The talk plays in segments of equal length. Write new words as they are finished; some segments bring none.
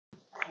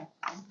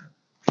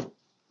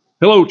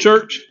Hello,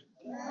 church.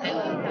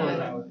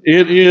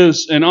 It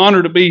is an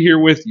honor to be here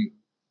with you,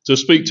 to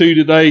speak to you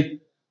today.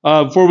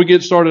 Before we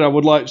get started, I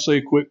would like to say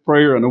a quick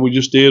prayer. I know we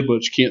just did,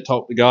 but you can't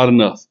talk to God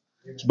enough.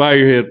 So bow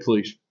your head,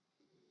 please.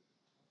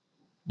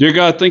 Dear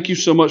God, thank you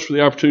so much for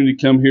the opportunity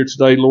to come here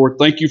today, Lord.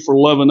 Thank you for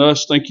loving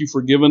us. Thank you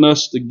for giving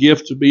us the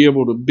gift to be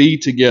able to be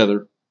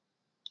together.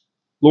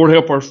 Lord,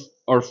 help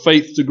our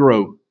faith to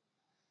grow.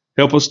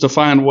 Help us to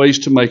find ways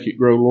to make it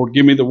grow. Lord,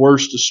 give me the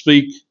words to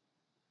speak.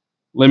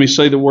 Let me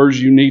say the words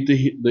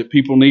that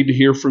people need to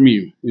hear from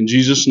you. In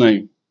Jesus'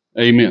 name,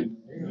 amen.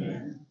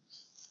 Amen.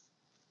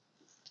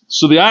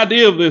 So the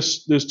idea of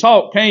this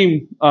talk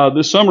came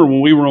this summer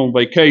when we were on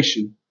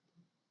vacation.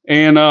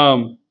 And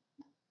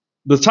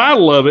the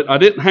title of it, I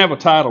didn't have a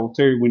title,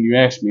 Terry, when you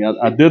asked me.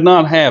 I did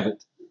not have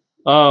it.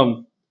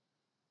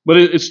 But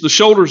it's The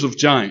Shoulders of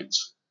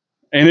Giants.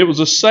 And it was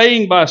a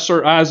saying by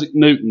Sir Isaac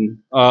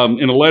Newton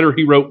in a letter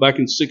he wrote back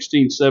in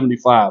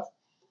 1675.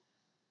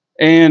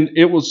 And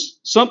it was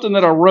something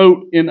that I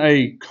wrote in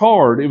a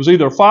card. It was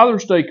either a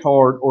Father's Day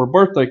card or a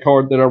birthday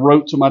card that I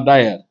wrote to my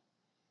dad.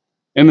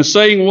 And the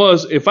saying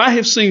was, if I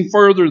have seen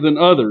further than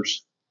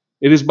others,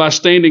 it is by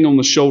standing on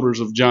the shoulders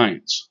of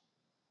giants.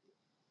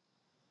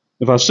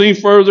 If I've seen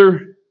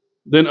further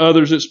than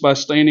others, it's by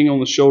standing on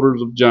the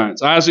shoulders of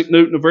giants. Isaac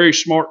Newton, a very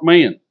smart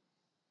man.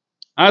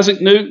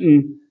 Isaac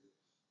Newton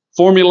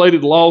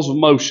formulated laws of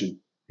motion.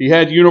 He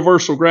had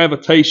universal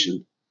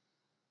gravitation.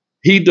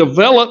 He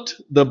developed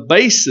the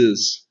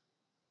bases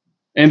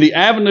and the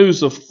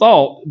avenues of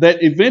thought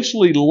that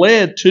eventually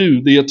led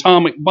to the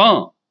atomic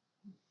bomb.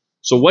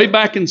 So way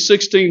back in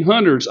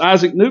 1600s,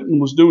 Isaac Newton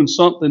was doing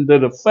something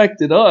that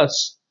affected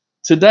us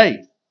today.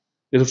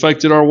 It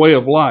affected our way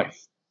of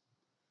life.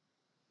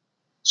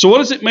 So what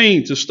does it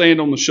mean to stand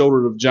on the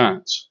shoulders of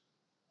giants?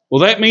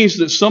 Well, that means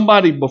that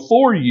somebody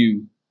before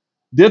you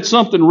did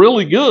something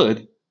really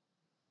good,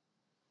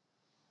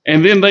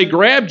 and then they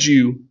grabbed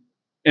you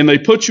and they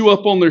put you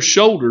up on their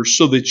shoulders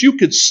so that you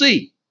could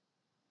see.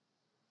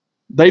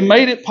 They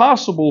made it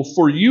possible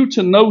for you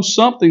to know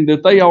something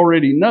that they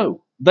already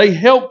know. They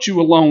helped you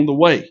along the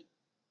way.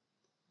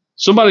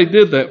 Somebody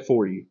did that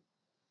for you.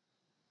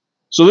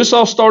 So this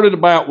all started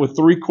about with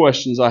three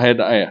questions I had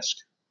to ask.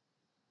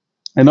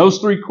 And those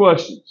three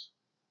questions.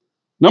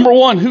 Number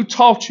one, who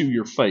taught you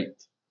your faith?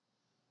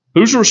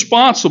 Who's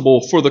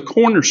responsible for the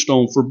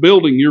cornerstone for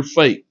building your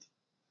faith?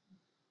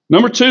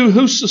 Number two,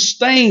 who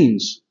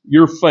sustains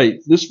your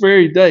faith this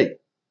very day?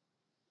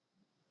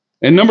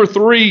 And number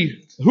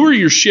three, who are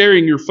you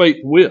sharing your faith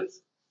with?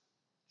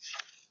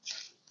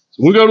 So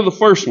we'll go to the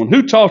first one.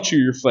 Who taught you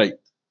your faith?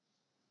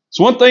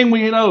 So one thing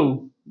we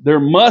know, there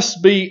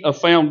must be a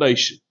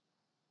foundation.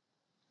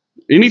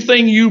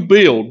 Anything you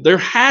build, there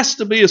has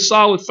to be a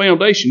solid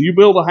foundation. You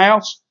build a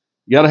house,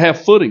 you got to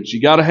have footings,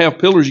 you got to have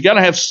pillars, you got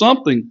to have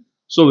something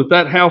so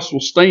that house will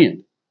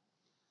stand.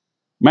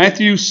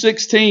 Matthew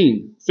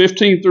 16,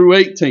 15 through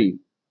 18.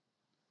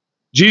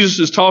 Jesus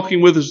is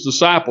talking with his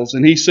disciples,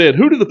 and he said,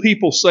 who do the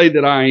people say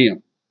that I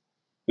am?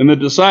 And the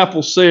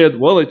disciples said,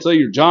 well, they say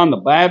you're John the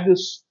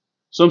Baptist.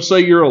 Some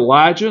say you're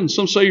Elijah, and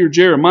some say you're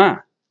Jeremiah.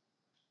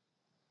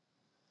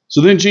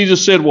 So then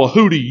Jesus said, well,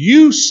 who do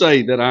you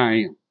say that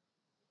I am?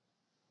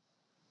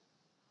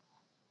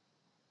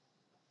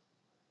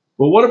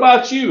 Well, what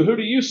about you? Who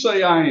do you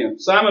say I am?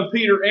 Simon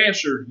Peter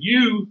answered,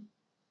 you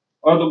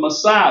are the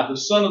Messiah, the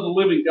Son of the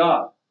living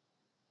God.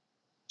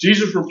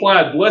 Jesus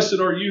replied, blessed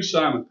are you,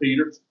 Simon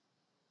Peter,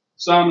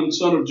 Simon,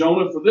 son of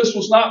Jonah, for this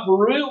was not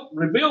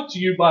revealed to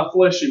you by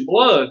flesh and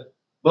blood,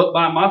 but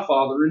by my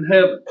Father in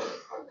heaven.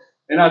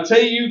 And I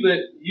tell you that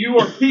you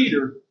are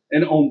Peter,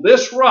 and on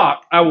this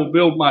rock I will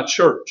build my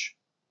church.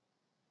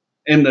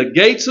 And the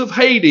gates of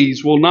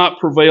Hades will not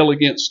prevail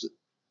against it.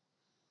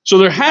 So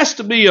there has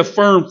to be a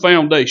firm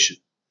foundation.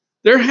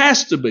 There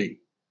has to be.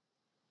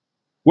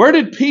 Where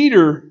did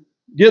Peter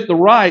get the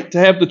right to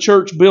have the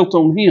church built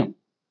on him?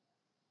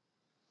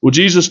 Well,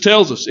 Jesus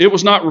tells us, it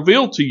was not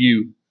revealed to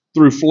you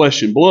through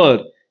flesh and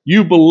blood.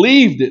 You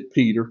believed it,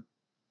 Peter.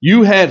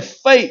 You had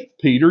faith,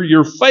 Peter.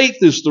 Your faith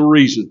is the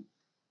reason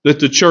that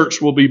the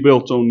church will be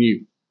built on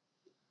you.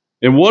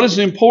 And what is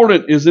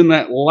important is in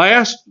that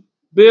last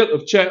bit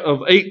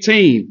of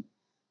 18,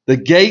 the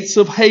gates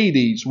of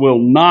Hades will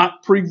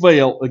not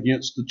prevail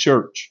against the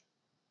church.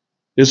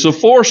 It's a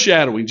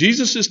foreshadowing.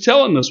 Jesus is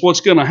telling us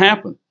what's going to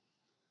happen.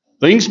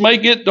 Things may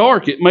get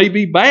dark. It may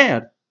be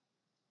bad.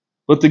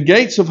 But the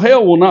gates of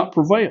hell will not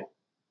prevail.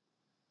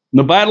 In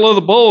the Battle of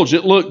the Bulge,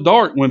 it looked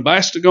dark when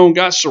Bastogne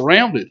got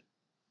surrounded.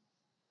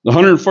 The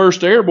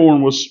 101st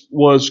Airborne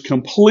was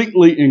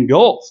completely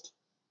engulfed.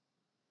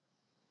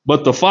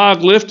 But the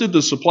fog lifted,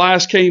 the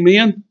supplies came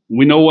in,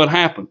 we know what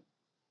happened.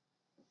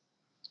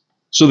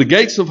 So the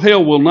gates of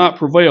hell will not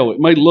prevail. It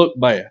may look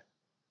bad.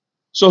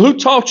 So who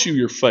taught you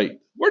your faith?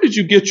 Where did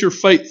you get your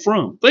faith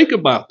from? Think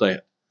about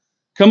that.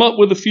 Come up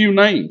with a few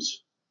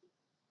names.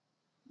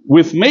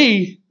 With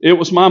me, it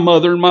was my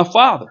mother and my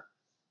father.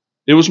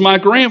 It was my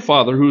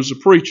grandfather who was a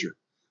preacher.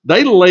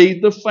 They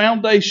laid the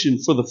foundation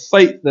for the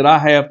faith that I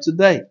have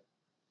today.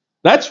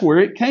 That's where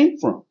it came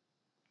from.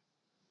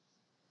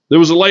 There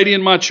was a lady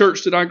in my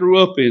church that I grew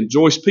up in,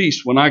 Joyce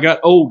Peace, when I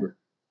got older.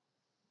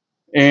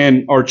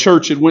 And our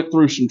church had went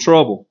through some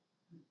trouble.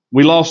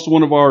 We lost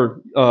one of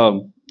our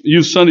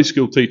youth Sunday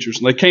school teachers.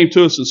 And they came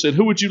to us and said,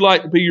 who would you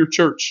like to be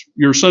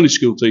your Sunday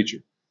school teacher?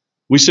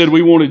 We said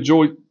we wanted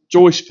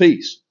Joyce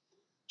Peace.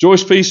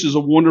 Joyce Peace is a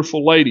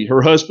wonderful lady.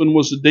 Her husband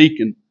was a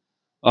deacon,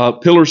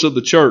 pillars of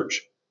the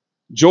church.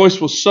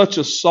 Joyce was such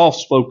a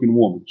soft-spoken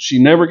woman.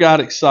 She never got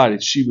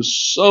excited. She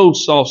was so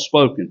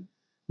soft-spoken.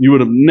 You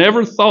would have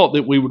never thought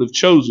that we would have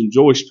chosen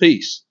Joyce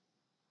Peace.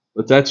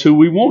 But that's who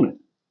we wanted.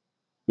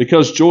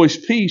 Because Joyce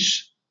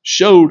Peace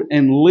showed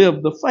and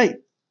lived the faith.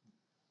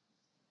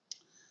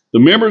 The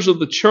members of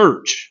the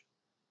church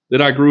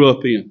that I grew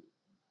up in,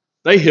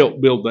 they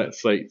helped build that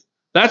faith.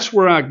 That's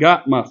where I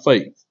got my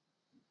faith.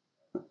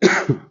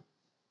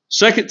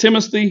 2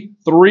 Timothy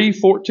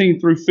 3:14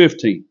 through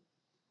 15.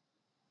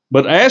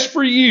 But as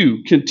for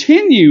you,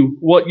 continue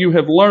what you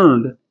have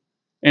learned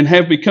and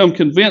have become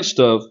convinced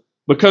of,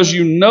 because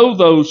you know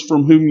those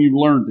from whom you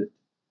learned it.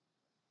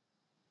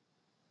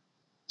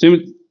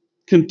 Timothy,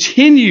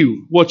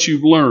 continue what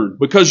you've learned,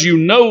 because you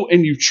know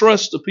and you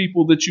trust the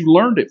people that you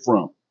learned it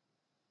from.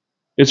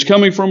 It's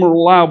coming from a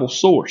reliable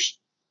source.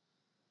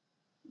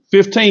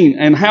 15,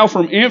 and how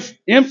from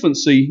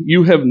infancy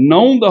you have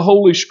known the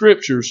Holy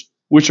Scriptures,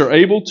 which are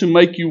able to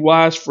make you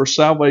wise for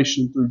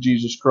salvation through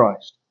Jesus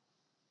Christ.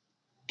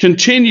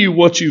 Continue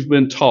what you've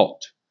been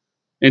taught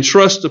and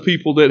trust the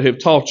people that have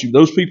taught you,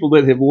 those people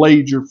that have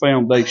laid your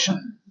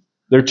foundation.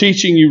 They're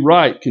teaching you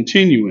right.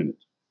 Continue in it.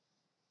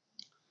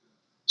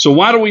 So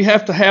why do we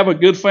have to have a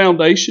good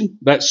foundation,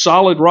 that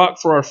solid rock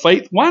for our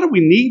faith? Why do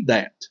we need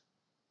that?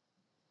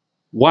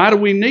 Why do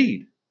we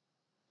need?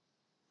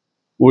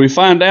 Well, we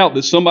find out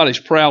that somebody's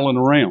prowling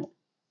around.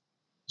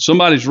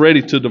 Somebody's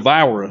ready to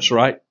devour us,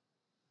 right?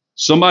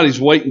 Somebody's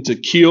waiting to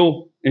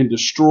kill and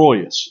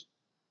destroy us.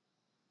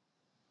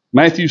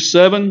 Matthew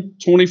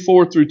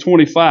 7:24 through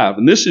 25.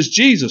 And this is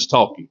Jesus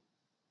talking.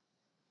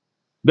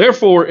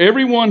 Therefore,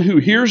 everyone who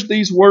hears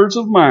these words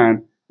of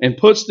mine and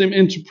puts them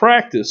into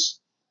practice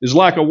is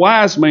like a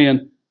wise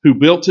man who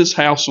built his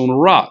house on a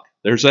rock.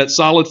 There's that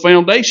solid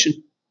foundation.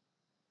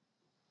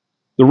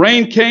 The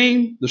rain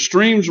came, the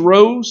streams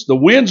rose, the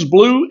winds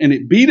blew, and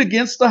it beat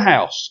against the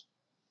house.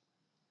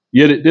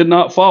 Yet it did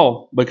not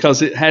fall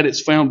because it had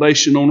its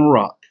foundation on a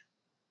rock.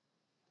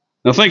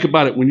 Now think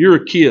about it. When you're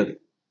a kid,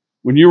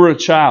 when you were a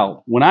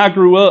child, when I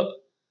grew up,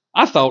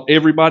 I thought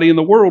everybody in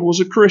the world was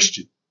a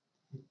Christian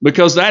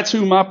because that's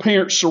who my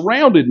parents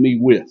surrounded me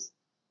with.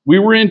 We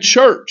were in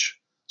church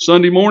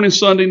Sunday morning,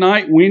 Sunday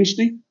night,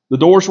 Wednesday. The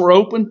doors were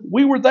open.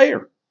 We were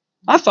there.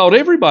 I thought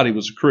everybody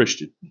was a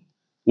Christian.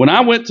 When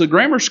I went to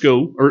grammar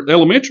school or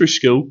elementary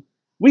school,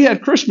 we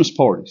had Christmas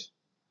parties.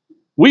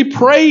 We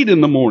prayed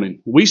in the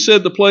morning. We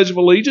said the Pledge of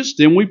Allegiance,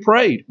 then we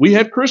prayed. We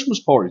had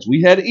Christmas parties.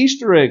 We had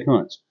Easter egg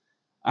hunts.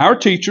 Our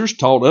teachers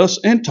taught us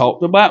and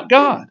talked about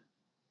God.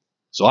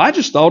 So I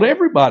just thought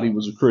everybody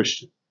was a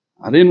Christian.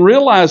 I didn't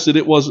realize that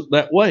it wasn't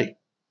that way.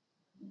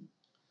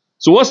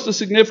 So what's the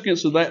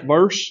significance of that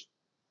verse?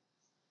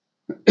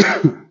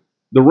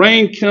 The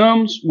rain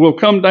will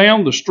come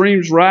down, the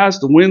streams rise,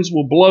 the winds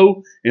will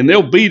blow, and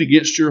they'll beat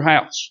against your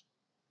house.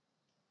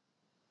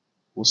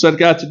 What's that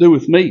got to do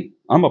with me?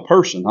 I'm a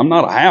person. I'm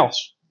not a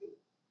house.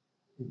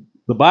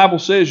 The Bible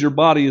says your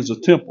body is a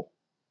temple.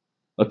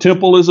 A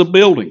temple is a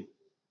building.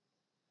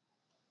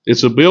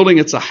 It's a building,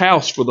 it's a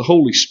house for the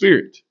Holy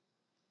Spirit.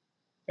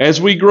 As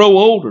we grow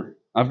older,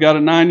 I've got a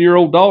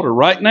 9-year-old daughter.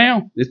 Right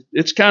now,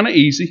 it's kind of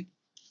easy.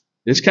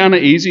 It's kind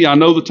of easy. I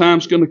know the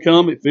time's going to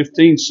come at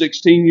 15,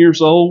 16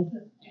 years old.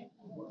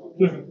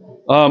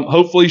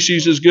 Hopefully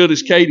she's as good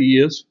as Katie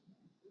is.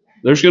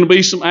 There's going to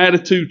be some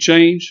attitude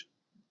change.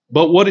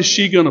 But what is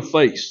she going to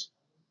face?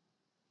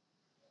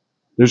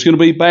 There's going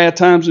to be bad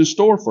times in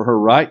store for her,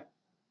 right?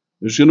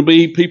 There's going to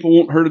be people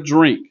wanting her to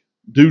drink,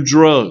 do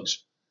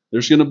drugs.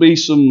 There's going to be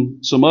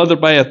some other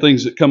bad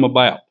things that come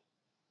about.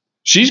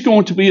 She's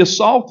going to be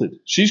assaulted.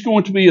 She's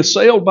going to be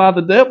assailed by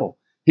the devil.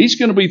 He's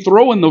going to be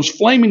throwing those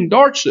flaming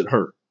darts at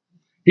her.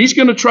 He's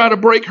going to try to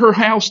break her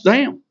house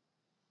down.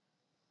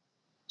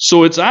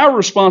 So it's our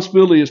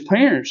responsibility as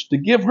parents to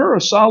give her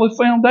a solid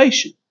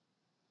foundation.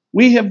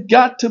 We have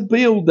got to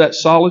build that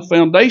solid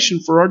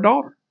foundation for our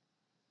daughter.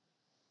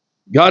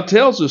 God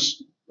tells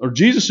us, or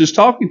Jesus is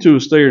talking to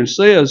us there and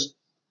says,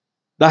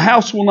 the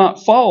house will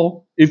not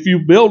fall if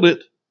you build it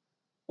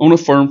on a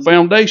firm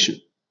foundation.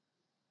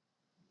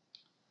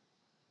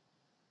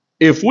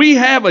 If we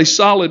have a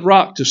solid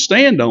rock to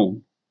stand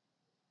on,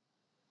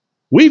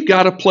 we've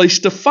got a place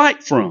to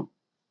fight from.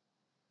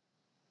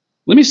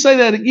 Let me say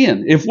that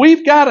again. If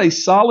we've got a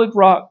solid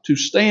rock to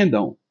stand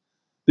on,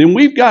 then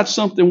we've got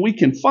something we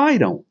can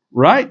fight on,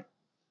 right?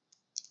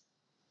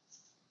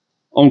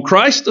 On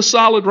Christ, the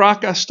solid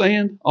rock I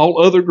stand,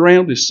 all other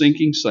ground is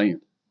sinking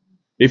sand.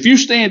 If you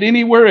stand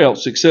anywhere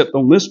else except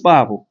on this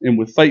Bible and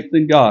with faith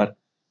in God,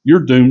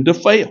 you're doomed to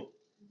fail.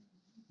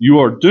 You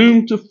are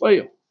doomed to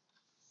fail.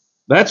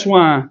 That's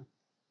why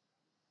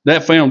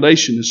that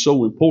foundation is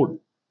so important.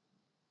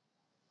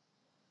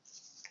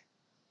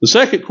 The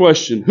second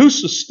question, who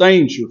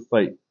sustains your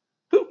faith?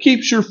 Who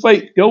keeps your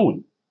faith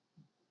going?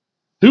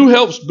 Who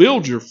helps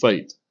build your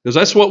faith? Because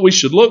that's what we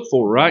should look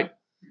for, right?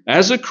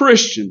 As a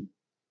Christian,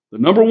 the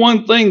number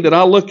one thing that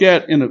I look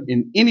at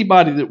in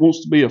anybody that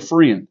wants to be a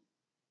friend,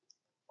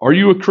 are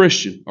you a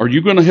Christian? Are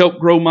you going to help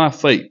grow my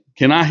faith?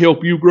 Can I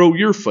help you grow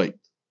your faith?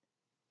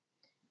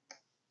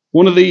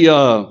 One of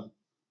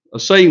a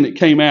saying that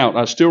came out,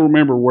 I still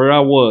remember where I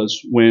was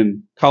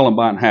when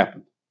Columbine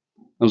happened.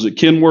 I was at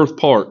Kenworth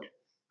Park.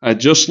 I had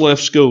just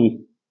left school,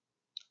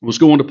 was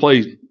going to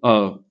play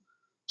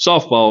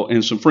softball,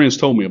 and some friends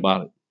told me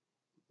about it.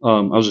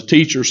 I was a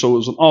teacher, so it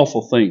was an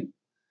awful thing.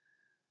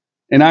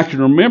 And I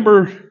can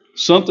remember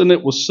something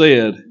that was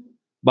said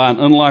by an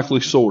unlikely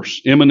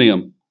source,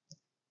 Eminem,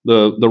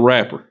 the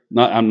rapper.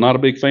 I'm not a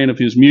big fan of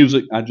his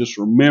music. I just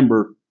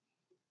remember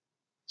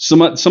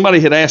somebody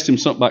had asked him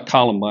something about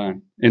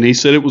Columbine, and he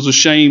said it was a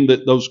shame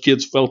that those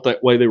kids felt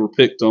that way, they were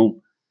picked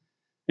on.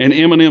 And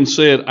Eminem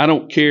said, I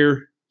don't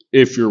care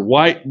if you're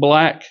white,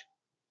 black,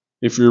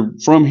 if you're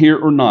from here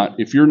or not.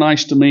 If you're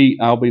nice to me,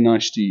 I'll be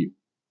nice to you.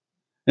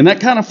 And that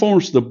kind of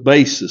forms the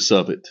basis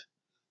of it.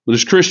 But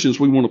as Christians,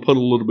 we want to put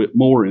a little bit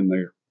more in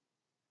there.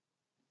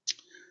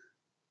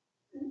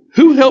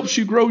 Who helps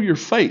you grow your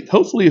faith?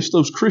 Hopefully it's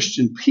those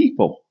Christian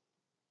people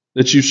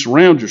that you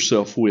surround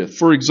yourself with.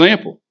 For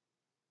example,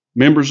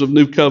 members of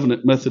New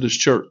Covenant Methodist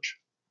Church.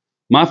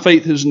 My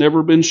faith has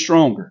never been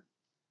stronger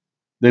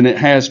than it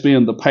has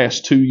been the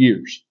past 2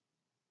 years.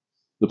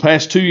 The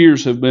past 2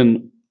 years have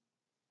been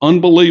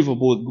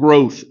unbelievable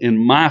growth in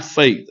my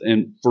faith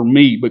and for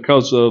me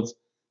because of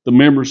the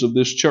members of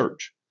this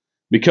church,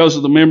 because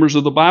of the members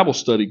of the Bible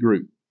study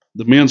group,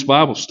 the men's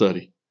Bible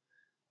study.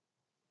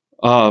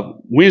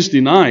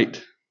 Wednesday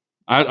night,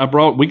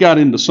 we got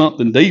into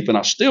something deep, and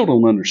I still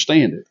don't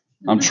understand it.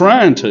 I'm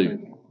trying to.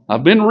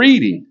 I've been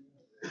reading,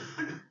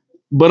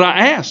 but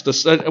I asked. I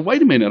said,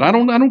 "Wait a minute! I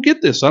don't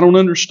get this. I don't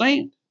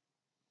understand."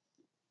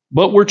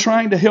 But we're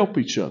trying to help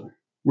each other.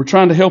 We're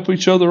trying to help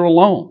each other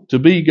along to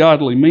be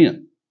godly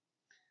men.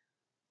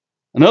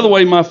 Another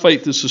way my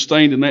faith is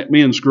sustained in that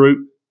men's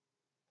group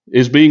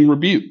is being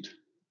rebuked.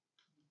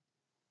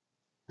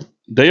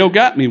 Dale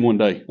got me one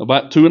day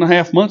about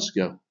 2.5 months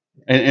ago.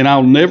 And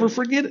I'll never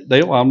forget it,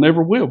 Dale. I'll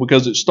never will,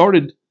 because it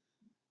started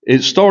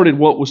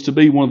what was to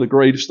be one of the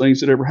greatest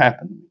things that ever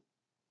happened to me.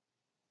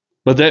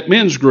 But that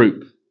men's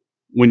group,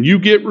 when you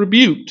get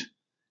rebuked,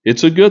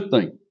 it's a good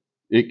thing.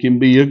 It can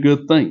be a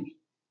good thing.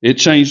 It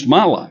changed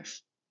my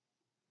life.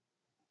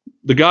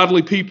 The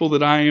godly people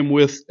that I am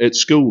with at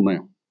school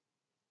now,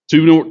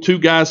 two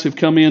guys have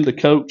come in to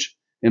coach,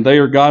 and they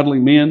are godly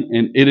men,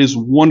 and it is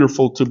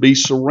wonderful to be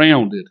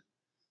surrounded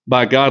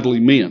by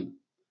godly men.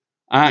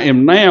 I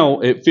am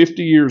now at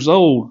 50 years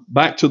old,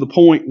 back to the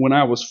point when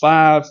I was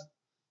 5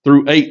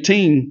 through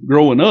 18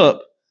 growing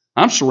up.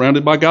 I'm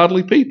surrounded by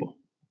godly people.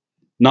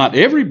 Not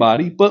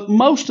everybody, but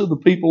most of the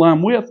people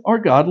I'm with are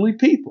godly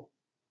people.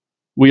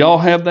 We all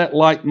have that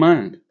like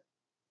mind.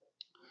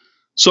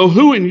 So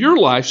who in your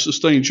life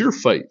sustains your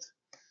faith?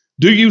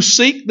 Do you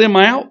seek them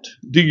out?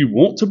 Do you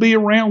want to be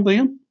around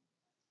them?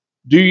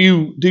 Do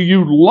you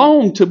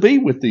long to be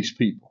with these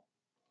people?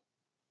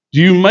 Do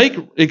you make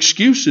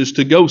excuses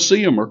to go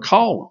see them or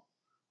call them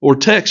or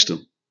text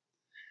them?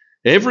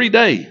 Every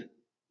day,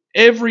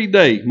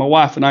 my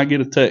wife and I get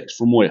a text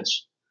from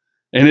Wes.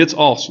 And it's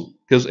awesome.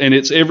 And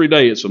it's every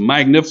day. It's a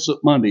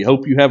magnificent Monday.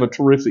 Hope you have a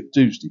terrific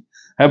Tuesday.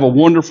 Have a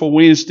wonderful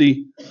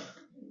Wednesday.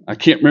 I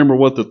can't remember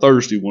what the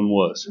Thursday one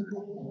was.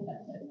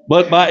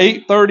 But by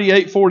 8:30,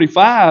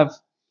 8:45,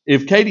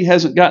 if Katie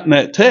hasn't gotten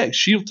that text,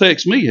 she'll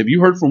text me. Have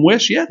you heard from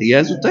Wes yet? He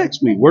hasn't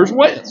texted me. Where's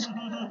Wes?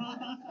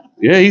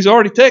 Yeah, he's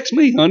already texted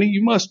me, honey.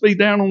 You must be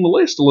down on the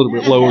list a little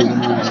bit lower than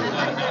me.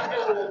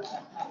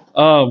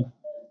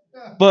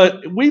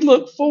 But we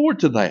look forward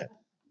to that.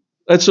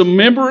 That's a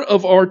member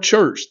of our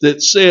church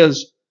that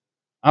says,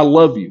 I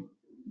love you.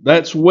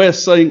 That's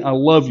Wes saying, I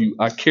love you.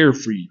 I care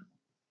for you.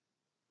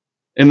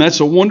 And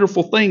that's a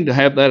wonderful thing to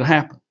have that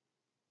happen.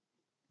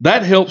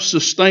 That helps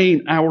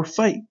sustain our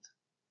faith.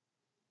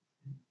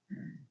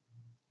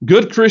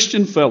 Good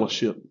Christian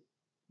fellowship.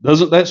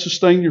 Doesn't that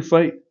sustain your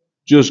faith?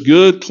 Just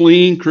good,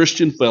 clean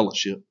Christian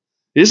fellowship.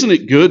 Isn't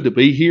it good to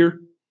be here?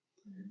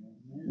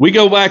 We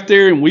go back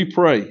there and we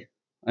pray.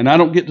 And I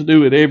don't get to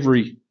do it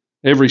every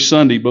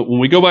Sunday, but when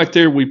we go back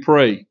there, we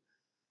pray.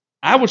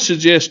 I would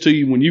suggest to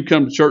you when you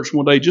come to church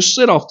one day, just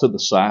sit off to the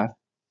side.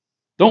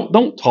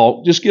 Don't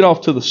talk. Just get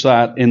off to the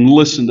side and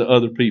listen to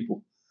other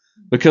people.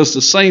 Because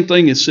the same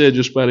thing is said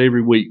just about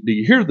every week. Do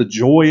you hear the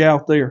joy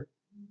out there?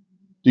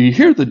 Do you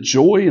hear the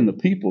joy in the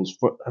people's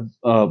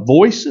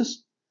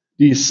voices?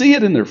 Do you see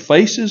it in their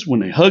faces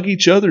when they hug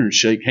each other and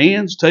shake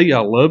hands, tell you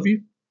I love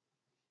you?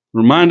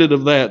 Reminded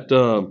of that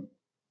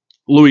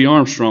Louis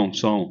Armstrong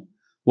song,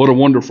 What a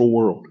Wonderful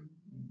World.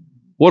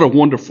 What a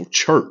wonderful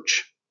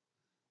church.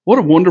 What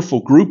a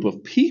wonderful group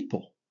of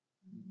people.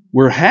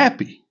 We're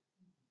happy.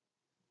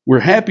 We're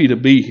happy to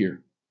be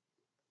here.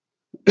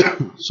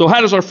 So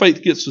how does our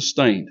faith get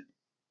sustained?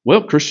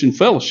 Well, Christian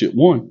fellowship,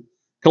 1.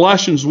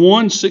 Colossians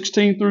 1,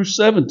 16 through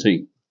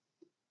 17.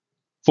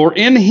 For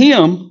in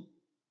him,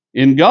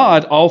 in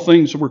God, all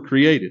things were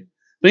created.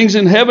 Things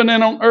in heaven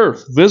and on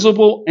earth,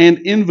 visible and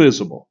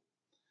invisible.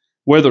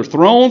 Whether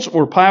thrones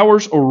or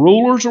powers or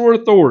rulers or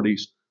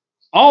authorities,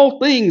 all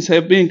things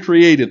have been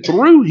created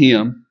through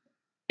him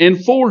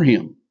and for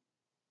him.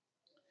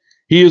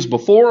 He is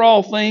before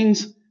all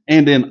things,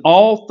 and in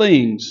all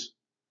things,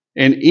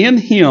 and in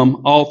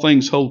him all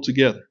things hold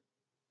together.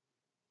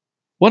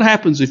 What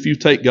happens if you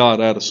take God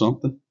out of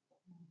something?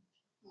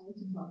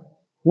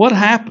 What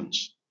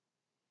happens?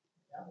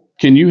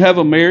 Can you have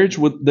a marriage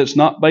that's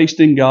not based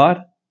in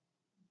God?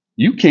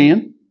 You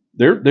can.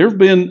 There have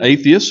been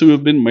atheists who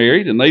have been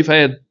married and they've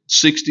had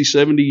 60,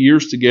 70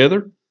 years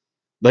together.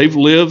 They've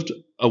lived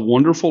a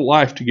wonderful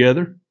life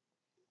together.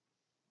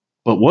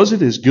 But was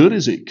it as good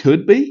as it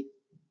could be?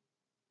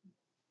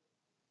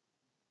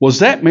 Was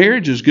that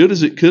marriage as good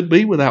as it could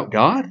be without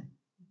God?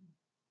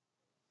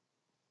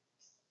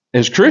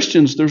 As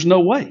Christians, there's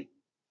no way.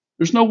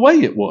 There's no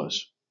way it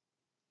was.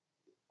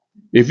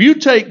 If you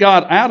take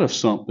God out of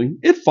something,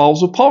 it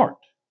falls apart.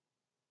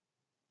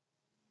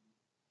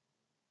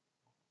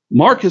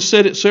 Mark has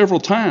said it several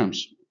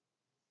times.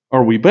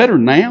 Are we better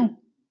now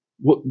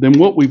than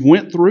what we've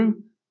went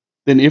through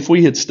than if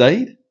we had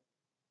stayed?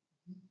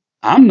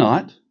 I'm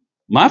not.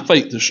 My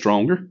faith is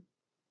stronger.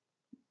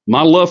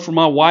 My love for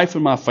my wife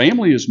and my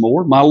family is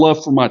more. My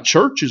love for my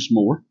church is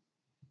more.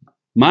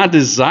 My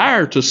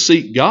desire to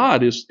seek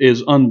God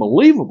is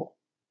unbelievable.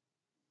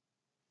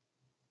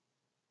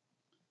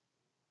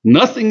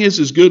 Nothing is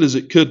as good as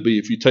it could be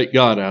if you take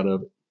God out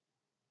of it.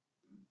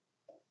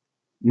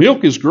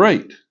 Milk is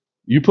great.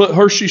 You put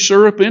Hershey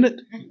syrup in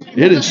it,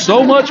 it is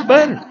so much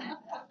better.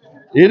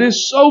 It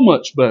is so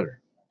much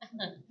better.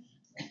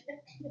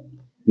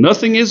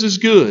 Nothing is as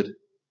good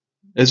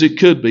as it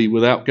could be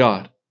without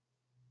God.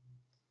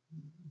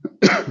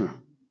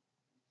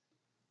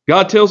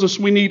 God tells us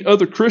we need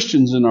other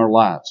Christians in our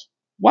lives.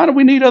 Why do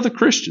we need other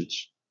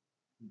Christians?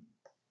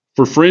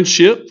 For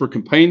friendship, for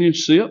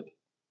companionship,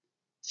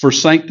 for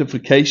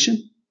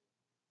sanctification,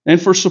 and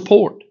for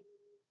support.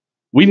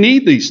 We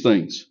need these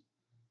things.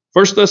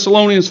 1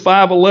 Thessalonians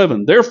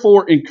 5:11,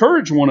 therefore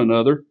encourage one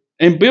another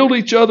and build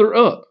each other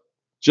up,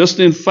 just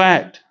in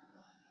fact,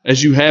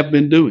 as you have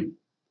been doing.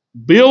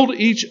 Build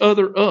each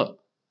other up.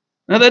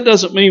 Now that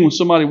doesn't mean when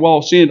somebody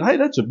walks in, hey,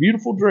 that's a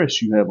beautiful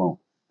dress you have on.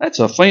 That's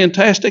a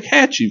fantastic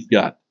hat you've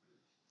got.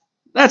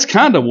 That's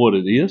kind of what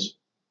it is.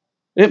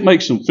 It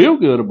makes them feel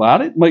good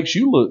about it. It makes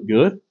you look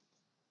good.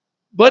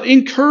 But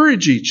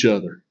encourage each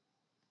other.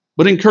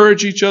 But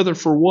encourage each other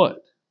for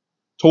what?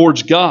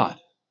 Towards God.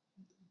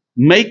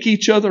 Make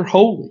each other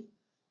holy.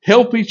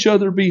 Help each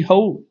other be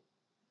holy.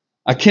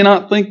 I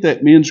cannot thank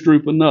that men's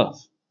group enough.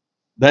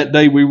 That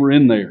day we were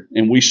in there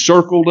and we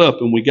circled up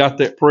and we got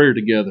that prayer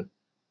together.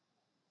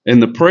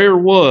 And the prayer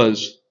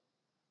was,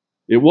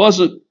 it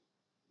wasn't,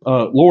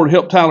 Lord,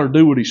 help Tyler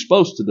do what he's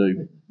supposed to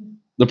do.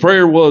 The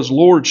prayer was,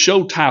 Lord,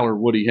 show Tyler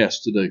what he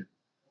has to do.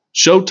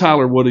 Show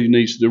Tyler what he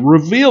needs to do.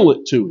 Reveal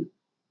it to him.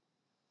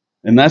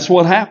 And that's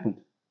what happened.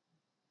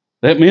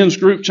 That men's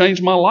group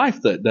changed my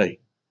life that day.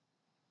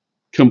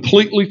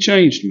 Completely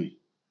changed me.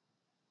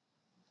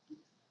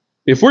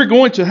 If we're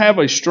going to have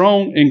a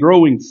strong and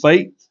growing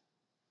faith,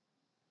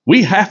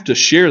 we have to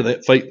share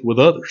that faith with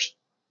others.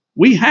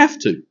 We have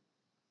to.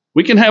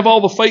 We can have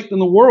all the faith in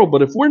the world,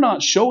 but if we're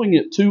not showing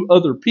it to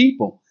other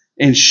people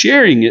and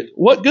sharing it,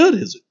 what good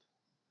is it?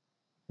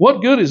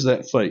 What good is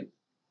that faith?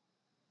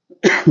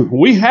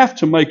 We have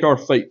to make our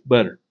faith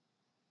better.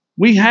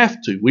 We have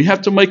to. We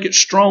have to make it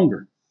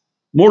stronger,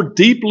 more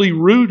deeply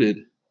rooted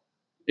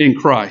in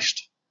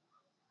Christ.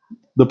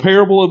 The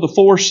parable of the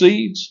 4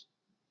 seeds,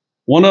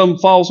 one of them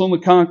falls on the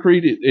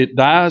concrete, it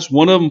dies.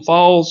 One of them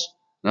falls,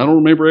 I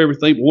don't remember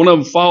everything, but one of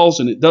them falls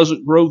and it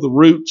doesn't grow the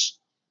roots.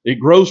 It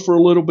grows for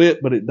a little bit,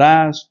 but it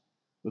dies.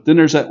 But then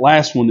there's that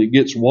last one that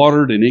gets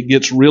watered and it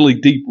gets really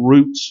deep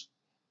roots.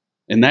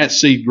 And that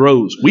seed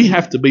grows. We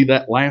have to be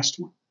that last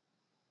one.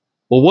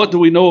 Well, what do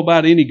we know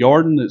about any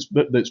garden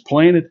that's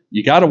planted?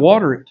 You got to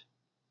water it.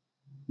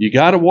 You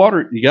got to water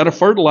it. You got to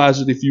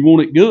fertilize it if you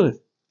want it good.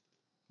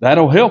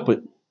 That'll help it.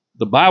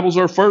 The Bible's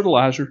our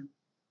fertilizer.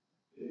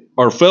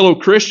 Our fellow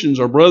Christians,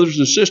 our brothers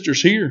and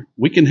sisters here,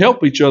 we can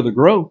help each other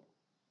grow.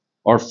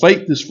 Our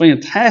faith is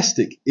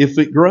fantastic if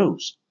it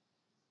grows.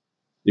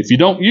 If you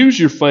don't use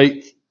your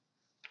faith,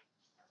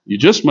 you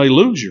just may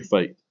lose your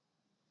faith.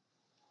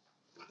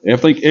 I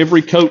think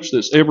every coach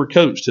that's ever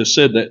coached has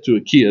said that to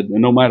a kid,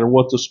 and no matter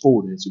what the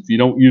sport is, if you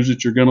don't use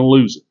it, you're going to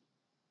lose it.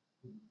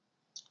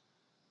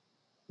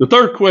 The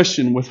third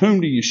question, with whom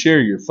do you share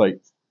your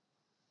faith?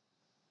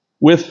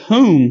 With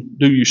whom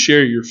do you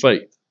share your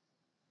faith?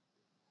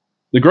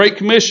 The Great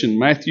Commission,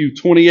 Matthew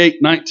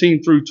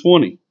 28:19 through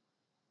 20.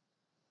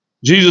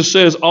 Jesus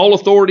says, all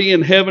authority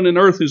in heaven and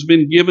earth has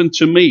been given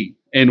to me.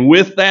 And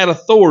with that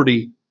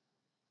authority,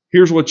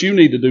 here's what you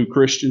need to do,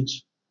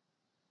 Christians.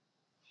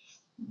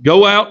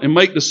 Go out and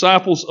make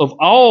disciples of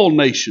all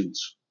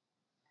nations,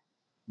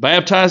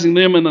 baptizing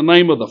them in the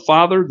name of the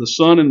Father, the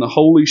Son, and the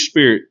Holy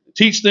Spirit.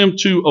 Teach them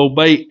to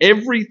obey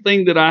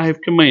everything that I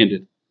have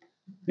commanded.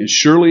 And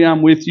surely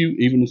I'm with you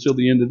even until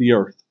the end of the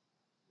earth.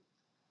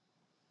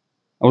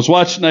 I was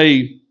watching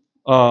a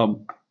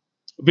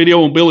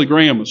video on Billy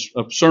Graham,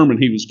 a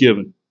sermon he was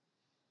given.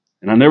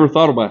 And I never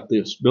thought about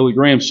this. Billy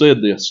Graham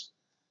said this.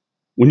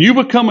 When you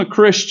become a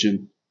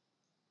Christian,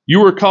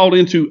 you are called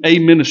into a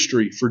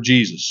ministry for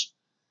Jesus.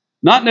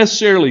 Not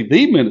necessarily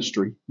the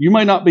ministry. You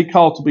may not be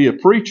called to be a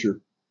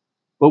preacher.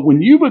 But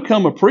when you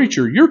become a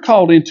preacher, you're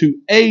called into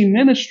a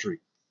ministry.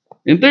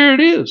 And there it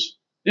is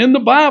in the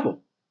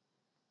Bible.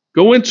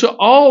 Go into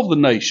all the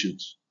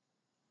nations.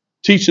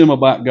 Teach them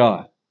about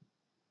God.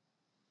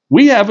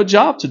 We have a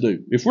job to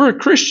do. If we're a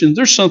Christian,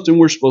 there's something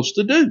we're supposed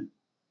to do.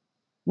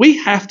 We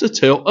have to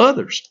tell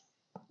others.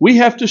 We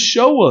have to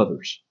show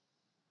others.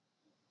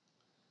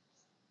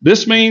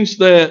 This means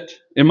that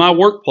in my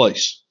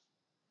workplace,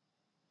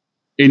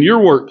 in your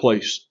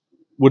workplace,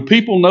 would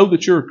people know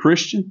that you're a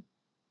Christian?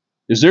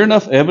 Is there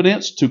enough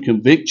evidence to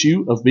convict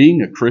you of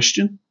being a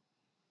Christian?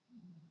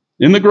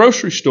 In the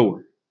grocery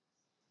store,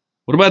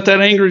 what about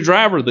that angry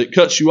driver that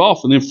cuts you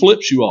off and then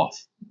flips you off?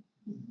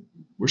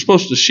 We're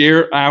supposed to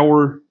share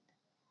our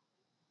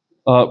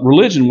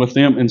religion with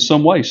them in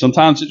some way.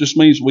 Sometimes it just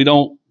means we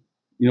don't,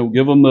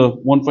 give them the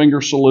one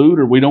finger salute,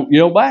 or we don't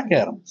yell back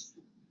at them.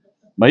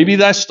 Maybe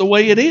that's the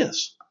way it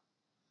is.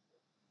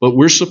 But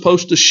we're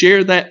supposed to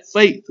share that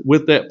faith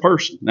with that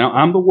person. Now,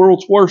 I'm the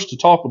world's worst to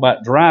talk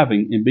about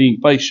driving and being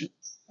patient.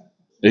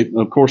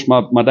 Of course,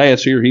 my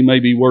dad's here. He may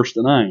be worse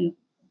than I am.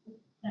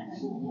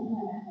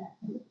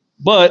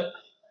 But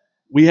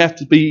we have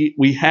to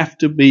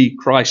be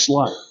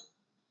Christ-like.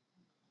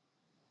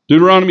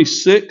 Deuteronomy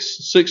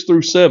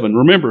 6:6-7.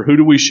 Remember, who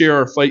do we share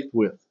our faith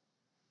with?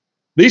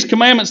 These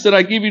commandments that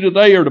I give you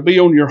today are to be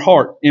on your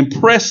heart.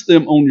 Impress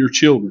them on your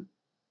children.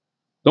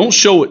 Don't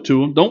show it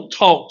to them. Don't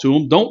talk to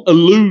them. Don't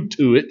allude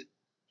to it.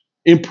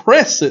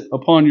 Impress it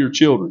upon your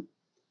children.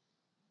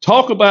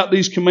 Talk about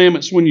these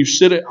commandments when you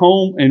sit at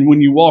home and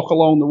when you walk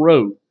along the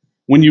road,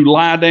 when you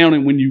lie down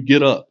and when you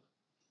get up.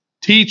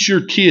 Teach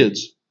your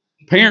kids.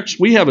 Parents,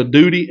 we have a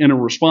duty and a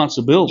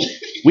responsibility.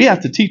 We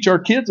have to teach our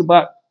kids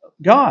about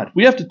God.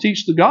 We have to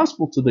teach the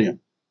gospel to them.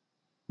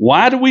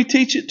 Why do we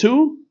teach it to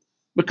them?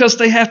 Because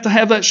they have to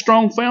have that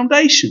strong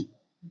foundation.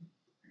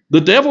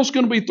 The devil's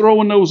going to be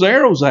throwing those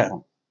arrows at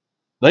them.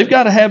 They've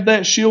got to have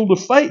that shield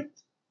of faith.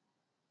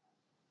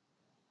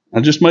 I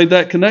just made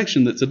that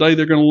connection that today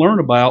they're going to learn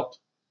about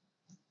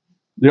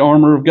the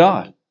armor of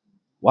God.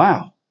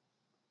 Wow.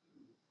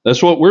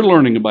 That's what we're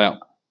learning about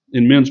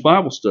in men's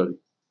Bible study.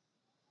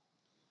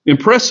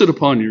 Impress it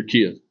upon your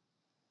kid.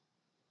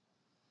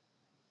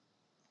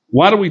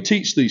 Why do we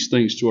teach these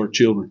things to our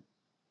children?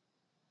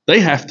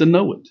 They have to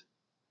know it.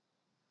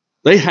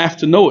 They have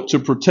to know it to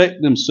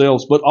protect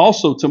themselves, but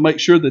also to make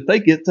sure that they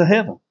get to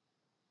heaven.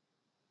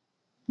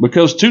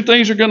 Because two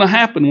things are going to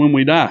happen when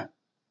we die.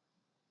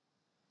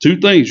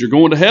 Two things. You're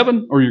going to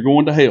heaven or you're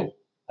going to hell.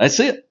 That's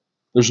it.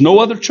 There's no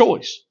other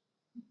choice.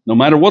 No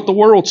matter what the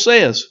world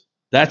says,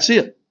 that's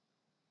it.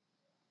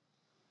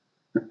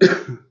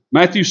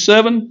 Matthew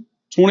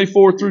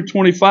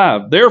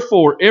 7:24-25.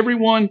 Therefore,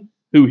 everyone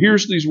who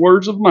hears these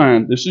words of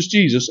mine, this is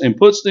Jesus, and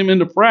puts them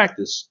into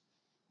practice,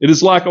 it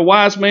is like a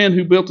wise man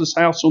who built his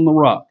house on the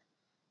rock.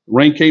 The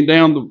rain came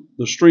down,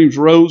 the streams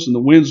rose, and the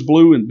winds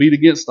blew and beat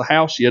against the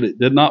house, yet it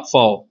did not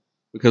fall,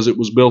 because it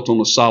was built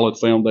on a solid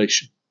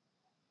foundation.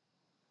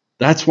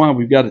 That's why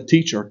we've got to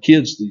teach our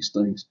kids these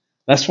things.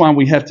 That's why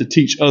we have to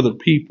teach other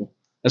people.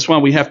 That's why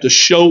we have to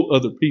show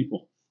other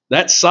people.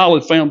 That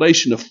solid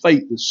foundation of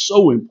faith is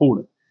so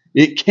important.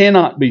 It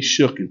cannot be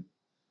shooken.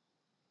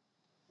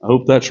 I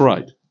hope that's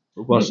right. I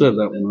hope I said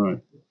that one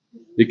right.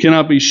 It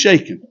cannot be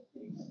shaken.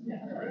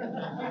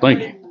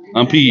 Thank you.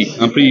 I'm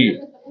PE.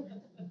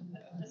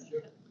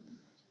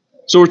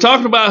 So we're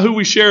talking about who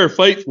we share our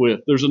faith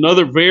with. There's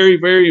another very,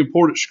 very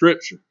important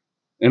scripture,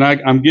 and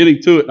I'm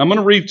getting to it. I'm going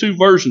to read two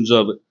versions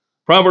of it.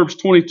 Proverbs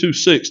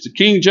 22:6. The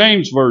King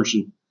James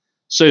Version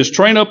says,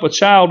 train up a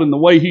child in the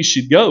way he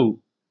should go,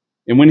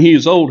 and when he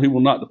is old, he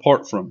will not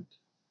depart from it.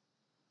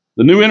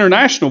 The New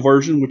International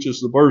Version, which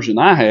is the version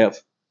I have,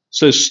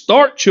 says,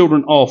 start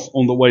children off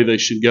on the way they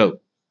should go.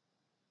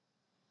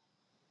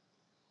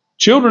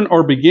 Children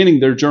are beginning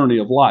their journey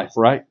of life,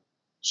 right?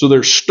 So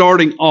they're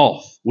starting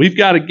off. We've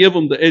got to give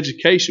them the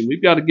education.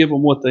 We've got to give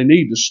them what they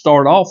need to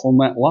start off on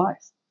that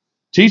life.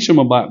 Teach them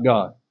about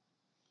God.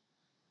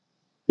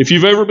 If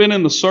you've ever been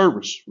in the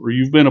service, or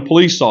you've been a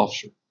police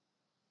officer,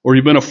 or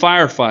you've been a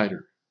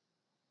firefighter,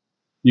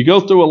 you go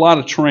through a lot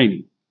of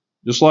training.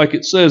 Just like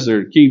it says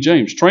there in King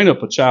James, train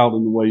up a child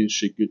in the way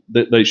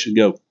that they should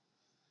go.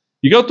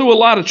 You go through a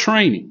lot of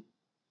training.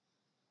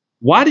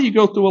 Why do you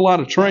go through a lot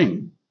of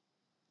training?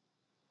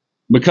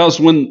 Because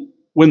when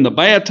the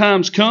bad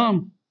times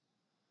come,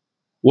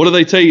 what do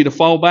they tell you to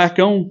fall back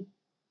on?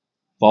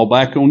 Fall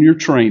back on your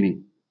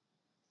training.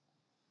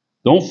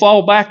 Don't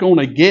fall back on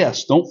a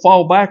guess. Don't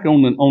fall back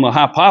on a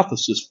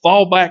hypothesis.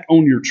 Fall back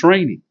on your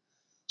training.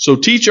 So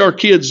teach our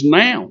kids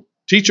now.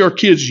 Teach our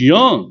kids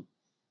young.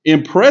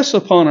 Impress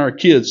upon our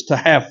kids to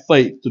have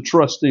faith, to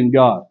trust in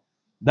God.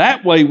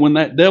 That way, when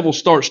that devil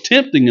starts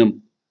tempting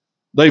them,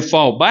 they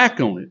fall back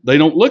on it. They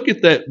don't look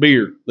at that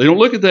beer. They don't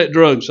look at that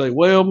drug and say,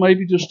 well,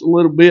 maybe just a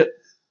little bit.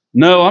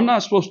 No, I'm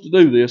not supposed to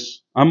do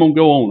this. I'm going to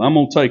go on. I'm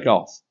going to take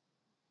off.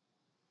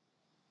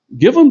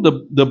 Give them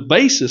the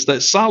basis,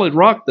 that solid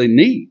rock they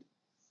need.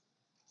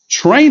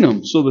 Train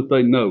them so that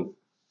they know.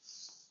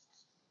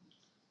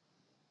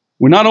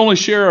 We not only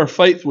share our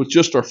faith with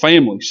just our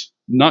families,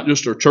 not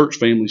just our church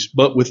families,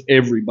 but with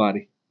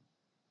everybody.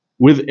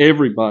 With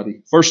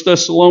everybody. 1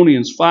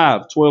 Thessalonians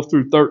 5:12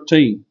 through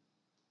 13.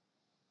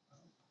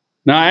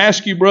 Now I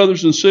ask you,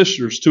 brothers and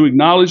sisters, to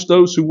acknowledge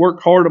those who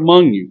work hard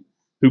among you,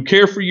 who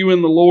care for you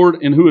in the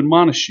Lord, and who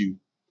admonish you.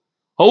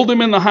 Hold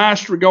them in the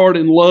highest regard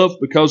and love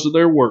because of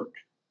their work.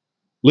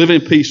 Live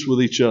in peace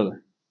with each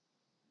other.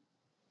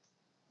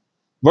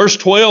 Verse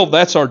 12,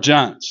 that's our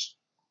giants.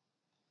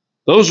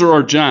 Those are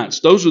our giants.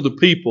 Those are the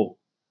people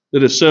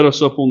that have set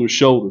us up on their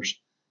shoulders.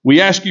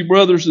 We ask you,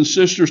 brothers and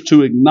sisters,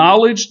 to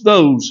acknowledge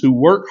those who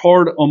work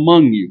hard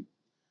among you,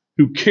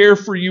 who care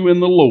for you in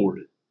the Lord.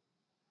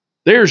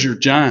 There's your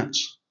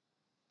giants.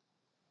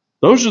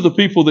 Those are the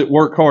people that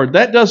work hard.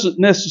 That doesn't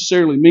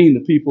necessarily mean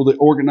the people that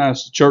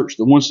organize the church,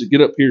 the ones that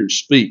get up here and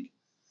speak.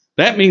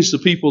 That means the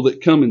people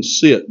that come and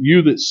sit,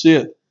 you that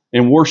sit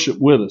and worship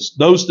with us,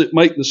 those that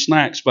make the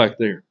snacks back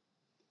there,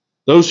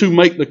 those who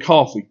make the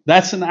coffee.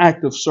 That's an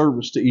act of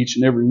service to each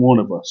and every one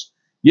of us.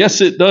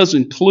 Yes, it does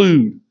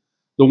include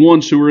the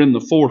ones who are in the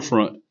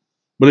forefront,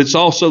 but it's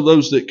also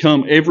those that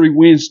come every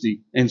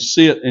Wednesday and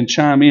sit and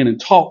chime in and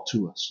talk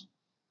to us.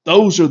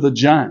 Those are the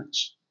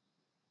giants.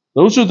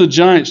 Those are the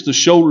giants, the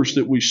shoulders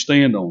that we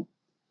stand on.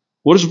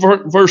 What does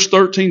verse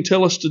 13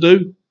 tell us to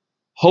do?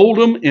 Hold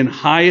them in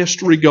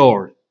highest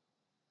regard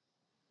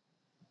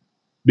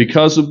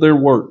because of their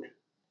work.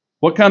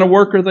 What kind of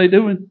work are they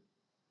doing?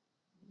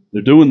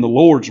 They're doing the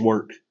Lord's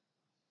work.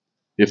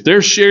 If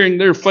they're sharing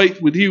their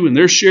faith with you and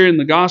they're sharing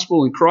the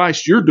gospel in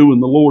Christ, you're doing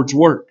the Lord's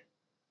work.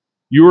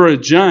 You're a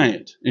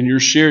giant and you're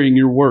sharing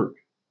your work.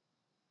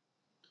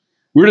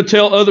 We're to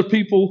tell other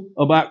people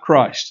about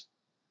Christ.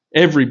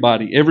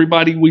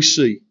 Everybody we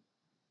see.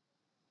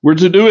 We're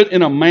to do it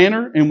in a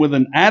manner and with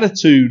an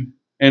attitude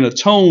and a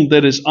tone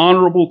that is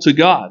honorable to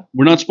God.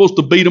 We're not supposed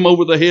to beat them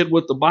over the head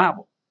with the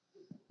Bible.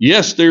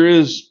 Yes, there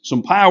is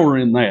some power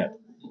in that.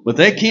 But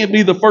that can't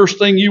be the first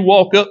thing you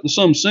walk up to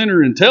some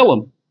sinner and tell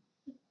them,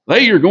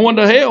 hey, you're going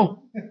to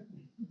hell.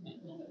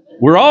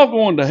 We're all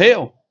going to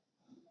hell.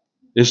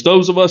 It's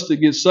those of us that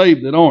get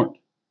saved that aren't.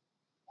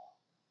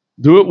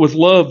 Do it with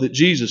love that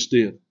Jesus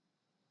did.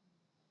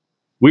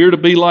 We are to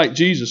be like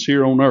Jesus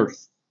here on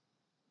earth.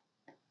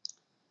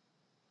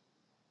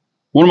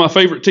 One of my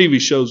favorite TV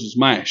shows is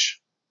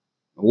MASH.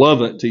 I love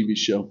that TV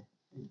show.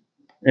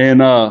 And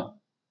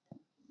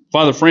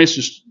Father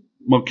Francis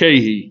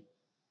Mulcahy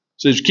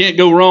says you can't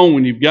go wrong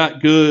when you've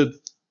got good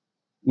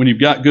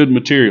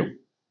material.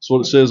 That's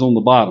what it says on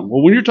the bottom.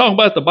 Well, when you're talking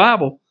about the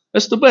Bible,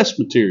 that's the best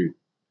material.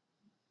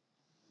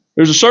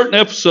 There's a certain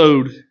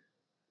episode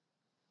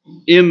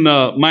in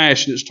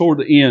MASH, and it's toward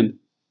the end.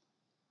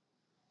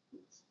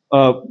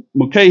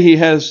 Mulcahy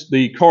has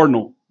the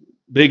cardinal,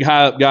 big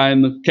high up guy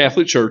in the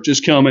Catholic Church,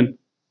 is coming,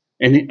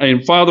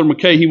 and Father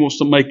Mulcahy wants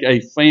to make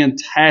a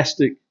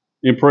fantastic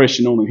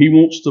impression on him. He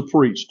wants to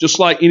preach, just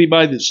like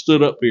anybody that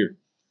stood up here.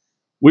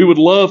 We would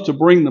love to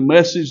bring the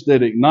message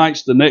that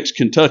ignites the next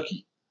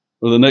Kentucky,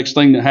 or the next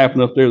thing that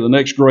happened up there, the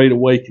next great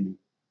awakening.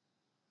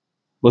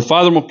 But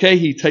Father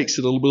Mulcahy takes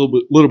it a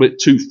little bit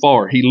too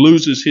far. He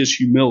loses his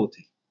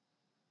humility.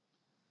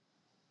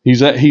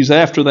 He's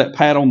after that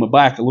pat on the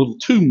back a little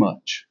too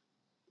much.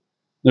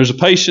 There's a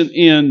patient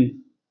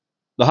in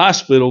the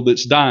hospital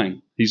that's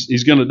dying.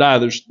 He's going to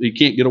die. He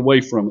can't get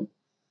away from it.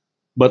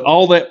 But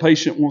all that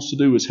patient wants to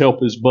do is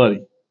help his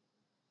buddy.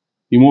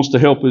 He wants to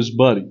help his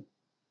buddy.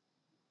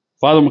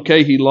 Father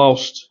Mulcahy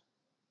lost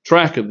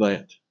track of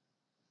that.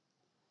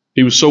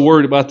 He was so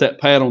worried about that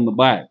pat on the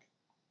back.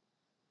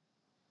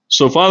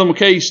 So Father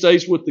Mulcahy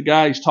stays with the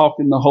guy. He's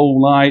talking the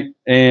whole night,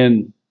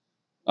 and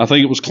I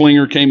think it was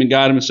Klinger came and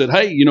got him and said,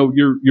 hey,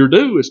 you're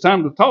due. It's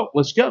time to talk.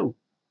 Let's go.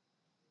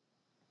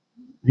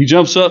 He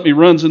jumps up, he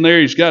runs in there.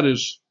 He's got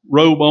his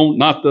robe on,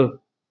 not the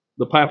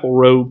papal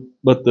robe,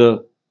 but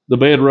the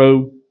bed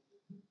robe.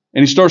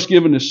 And he starts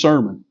giving his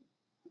sermon.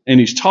 And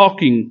he's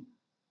talking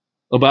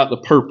about the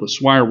purpose.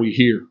 Why are we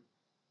here?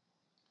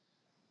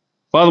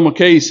 Father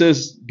Mulcahy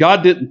says,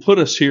 God didn't put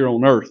us here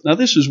on earth. Now,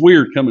 this is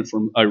weird coming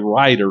from a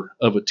writer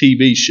of a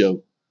TV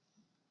show,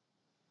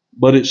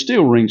 but it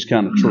still rings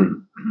kind of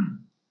true.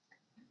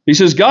 He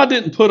says, God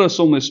didn't put us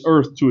on this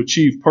earth to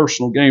achieve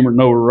personal gain or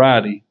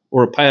notoriety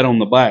or a pat on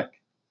the back.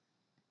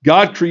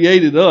 God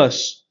created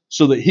us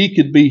so that He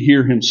could be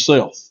here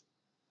Himself,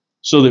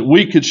 so that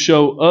we could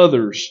show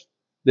others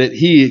that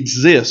He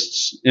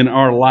exists in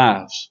our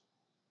lives.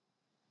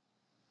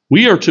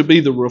 We are to be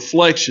the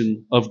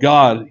reflection of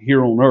God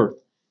here on earth.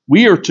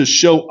 We are to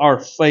show our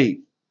faith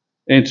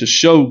and to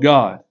show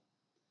God.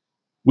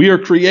 We are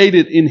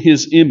created in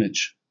His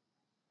image.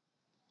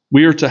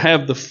 We are to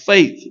have the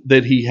faith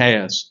that He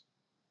has,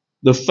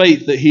 the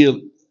faith that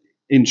He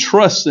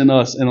entrusts in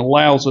us and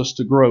allows us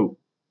to grow.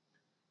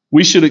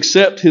 We should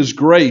accept His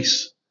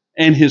grace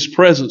and His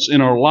presence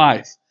in our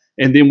life.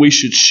 And then we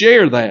should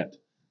share that,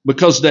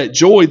 because that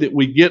joy that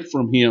we get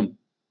from Him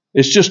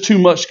is just too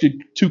much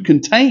to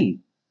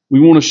contain. We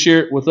want to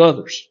share it with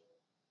others.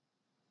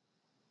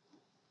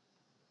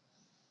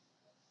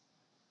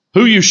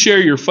 Who you share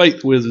your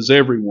faith with is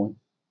everyone.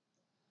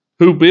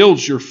 Who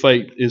builds your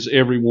faith is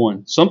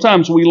everyone.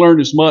 Sometimes we learn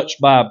as much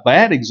by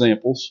bad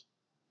examples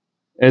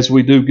as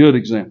we do good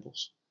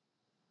examples.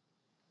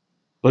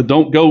 But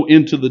don't go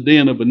into the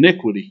den of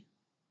iniquity.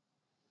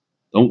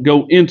 Don't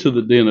go into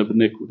the den of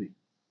iniquity.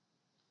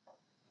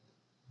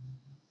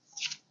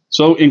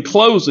 So in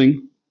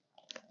closing,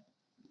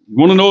 you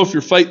want to know if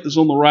your faith is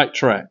on the right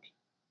track.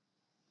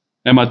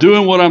 Am I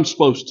doing what I'm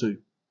supposed to?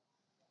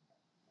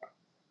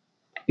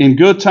 In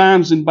good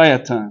times and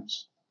bad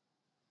times.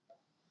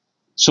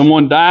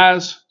 Someone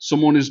dies,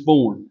 someone is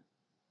born.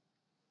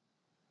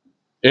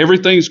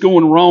 Everything's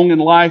going wrong in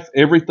life,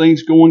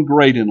 everything's going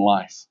great in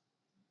life.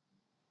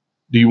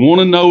 Do you want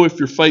to know if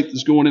your faith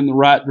is going in the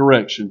right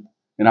direction?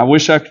 And I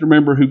wish I could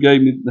remember who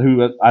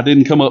I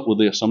didn't come up with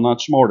this. I'm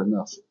not smart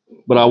enough.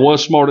 But I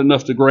was smart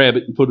enough to grab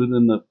it and put it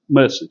in the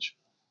message.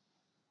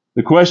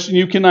 The question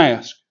you can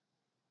ask,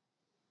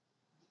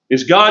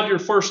 is God your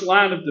first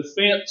line of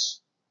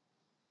defense?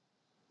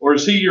 Or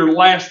is He your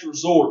last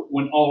resort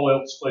when all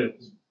else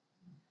fails?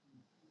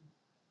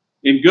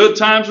 In good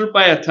times or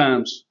bad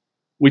times,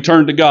 we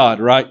turn to God,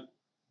 right?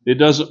 It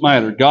doesn't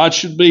matter. God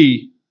should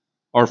be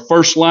our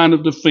first line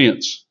of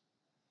defense.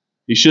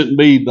 He shouldn't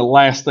be the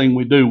last thing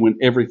we do when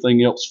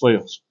everything else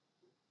fails.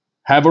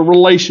 Have a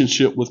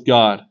relationship with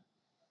God.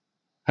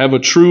 Have a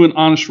true and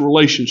honest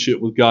relationship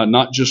with God,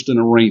 not just an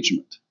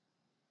arrangement.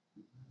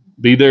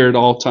 Be there at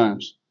all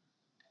times.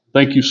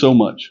 Thank you so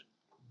much.